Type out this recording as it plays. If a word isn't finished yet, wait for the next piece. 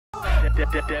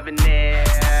Debonair.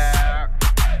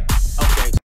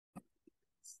 Okay.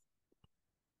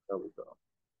 There we go.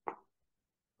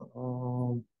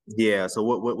 Yeah. So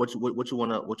what you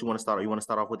wanna start? You wanna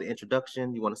start off with the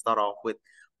introduction? You wanna start off with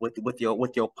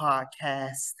your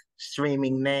podcast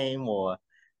streaming name, or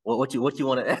what you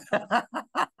wanna?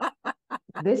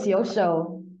 This your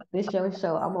show. This your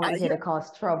show. I'm only here to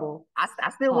cause trouble. I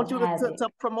still want Cause you havoc. to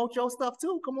promote your stuff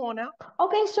too. Come on now.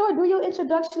 Okay, sure. Do your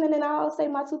introduction and then I'll say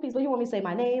my two pieces. What you want me to say?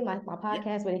 My name, my Yeah.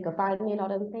 podcast, where they can find me and all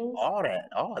those things. All that.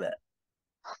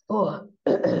 Oh.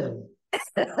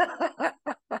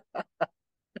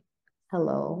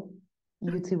 Hello,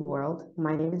 YouTube world.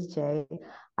 My name is Jay.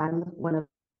 I'm one of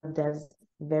Dev's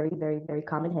very, very, very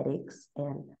common headaches,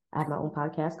 and I have my own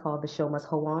podcast called The Show Must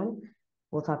Go On.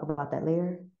 We'll talk about that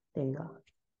later. There you go.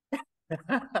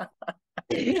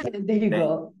 There you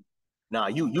go. Nah,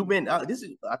 you've been this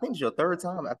is I think it's your third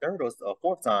or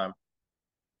fourth time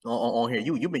on here.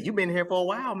 You've been here for a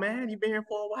while, man. You've been here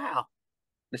for a while.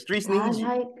 The streets need you.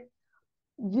 Like,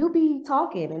 you be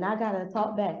talking and I gotta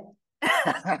talk back.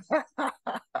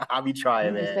 I'll be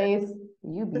trying, man.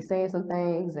 You be saying some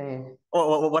things and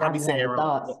what I be saying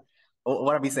wrong?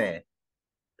 What I be saying?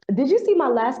 Did you see my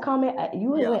last comment?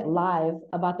 You went live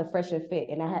about the Fresh and Fit,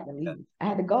 and I had to leave. I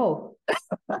had to go.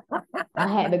 I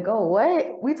had to go.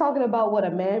 What? We talking about what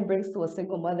a man brings to a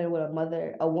single mother, what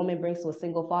a woman brings to a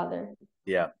single father?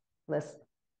 Yeah. Let's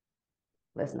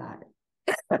not.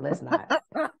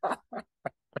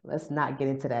 Let's not get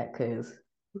into that, because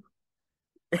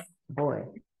boy.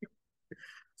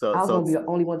 So I was gonna be the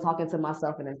only one talking to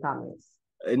myself in the comments.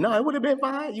 No, it would have been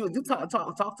fine. You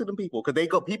talk to them people, because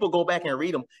people go back and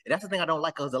read them, and that's the thing I don't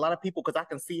like, because a lot of people, because I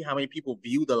can see how many people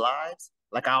view the lives.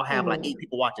 Like I'll have like 8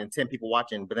 people watching, 10 people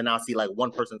watching, but then I'll see like one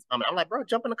person's comment. I'm like, bro,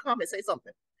 jump in the comments, say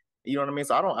something. You know what I mean?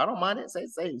 So I don't mind it. Say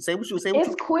what you say.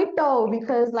 It's quick though,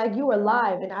 because like you were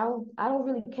live, and I don't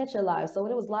really catch it live. So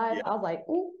when it was live, I was like,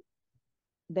 ooh.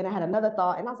 Then I had another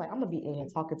thought, and I was like, I'm gonna be in here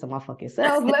talking to my fucking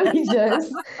self. Let me get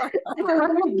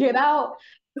out.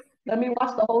 Let me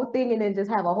watch the whole thing and then just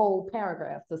have a whole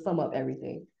paragraph to sum up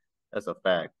everything. That's a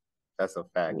fact.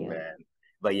 Man.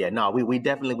 But yeah, no, we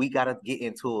definitely gotta get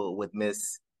into it with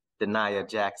Miss Denaya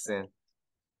Jackson.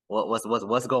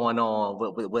 What's going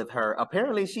on with her?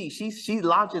 Apparently she's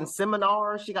launching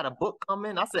seminars. She got a book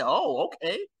coming. I said, oh,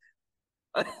 okay.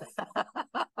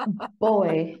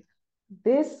 Boy,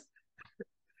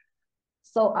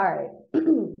 so all right.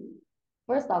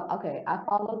 First off, okay, I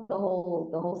followed the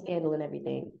whole scandal and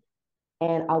everything,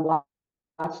 and I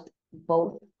watched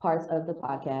both parts of the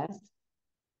podcast,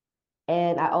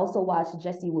 and I also watched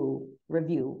Jessie Woo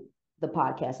review the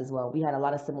podcast as well. We had a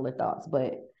lot of similar thoughts,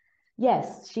 but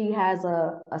yes, she has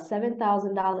a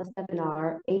 $7,000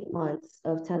 seminar, 8 months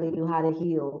of telling you how to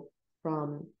heal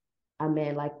from a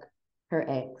man like her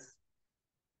ex.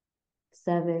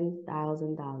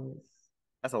 $7,000.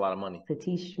 That's a lot of money. To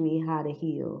teach me how to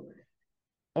heal.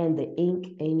 And the ink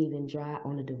ain't even dry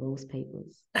on the divorce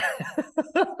papers.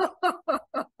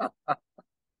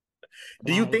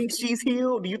 Do you think she's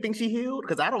healed? Do you think she healed?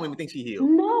 Because I don't even think she healed.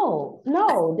 No,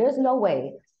 there's no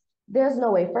way.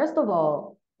 First of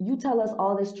all, you tell us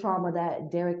all this trauma that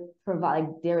Derek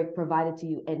provided to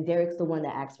you, and Derek's the one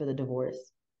that asked for the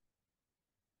divorce.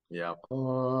 Yeah.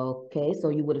 Okay, so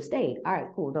you would have stayed. All right,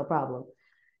 cool, no problem.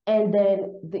 And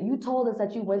then you told us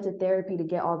that you went to therapy to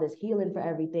get all this healing for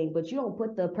everything, but you don't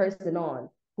put the person on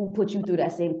who put you through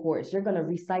that same course. You're going to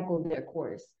recycle their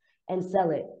course and sell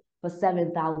it for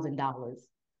 $7,000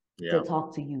 to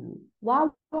talk to you. Why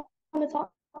would I want to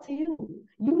talk to you?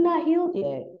 You're not healed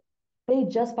yet. They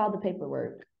just filed the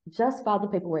paperwork.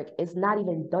 It's not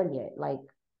even done yet. Like,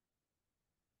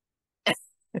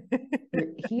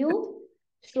 you're healed?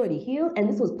 Shorty, healed? And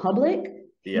this was public?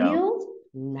 Yeah. Healed?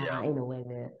 Nah, ain't no way,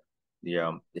 man.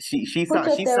 Yeah, she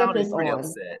sounded pretty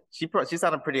upset. She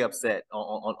sounded pretty upset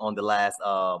on the last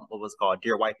what was called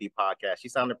Dear Wifey podcast. She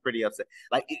sounded pretty upset.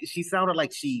 Like she sounded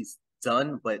like she's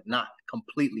done, but not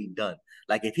completely done.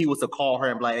 Like if he was to call her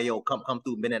and be like, "Hey, yo, come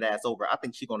through, minute ass over," I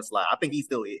think she's gonna slide. I think he's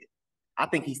still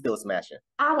smashing.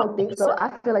 I don't think so.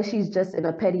 I feel like she's just in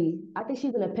a petty. I think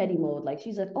she's in a petty mode. Like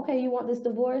she's like, okay, you want this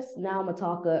divorce? Now I'm gonna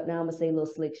talk up. Now I'm gonna say a little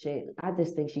slick shit. I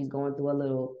just think she's going through a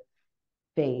little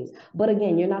phase. But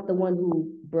again, you're not the one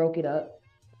who broke it up.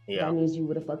 Yeah. That means you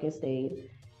would have fucking stayed.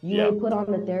 You ain't put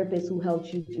on a therapist who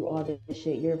helped you do all this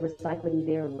shit. You're recycling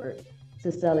their work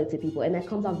to sell it to people. And that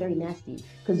comes out very nasty,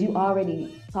 because you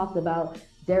already talked about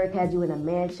Derek had you in a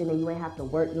mansion and you ain't have to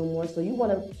work no more. So you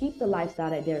want to keep the lifestyle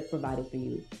that Derek provided for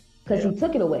you, because he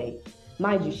took it away.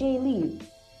 Mind you, she ain't leave.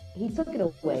 He took it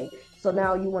away. So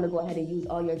now you want to go ahead and use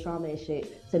all your trauma and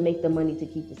shit to make the money to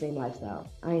keep the same lifestyle.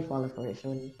 I ain't falling for it,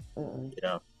 shorty.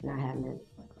 Yeah. Not happening.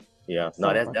 Yeah.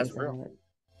 No, that's real.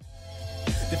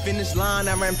 The finish line,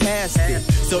 I ran past it.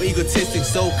 So egotistic,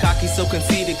 so cocky, so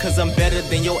conceited, cause I'm better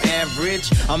than your average.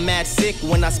 I'm mad sick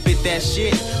when I spit that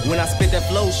shit. When I spit that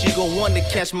flow, she gon' want to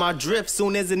catch my drift.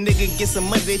 Soon as a nigga get some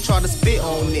money, they try to spit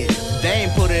on it. They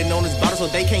ain't put it on this bottle, so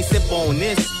they can't sip on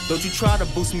this. Don't you try to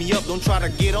boost me up, don't try to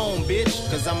get on,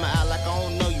 bitch. Cause I'ma act like I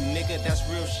don't know you, nigga, that's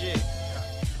real shit.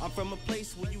 I'm from a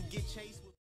place where you get chased.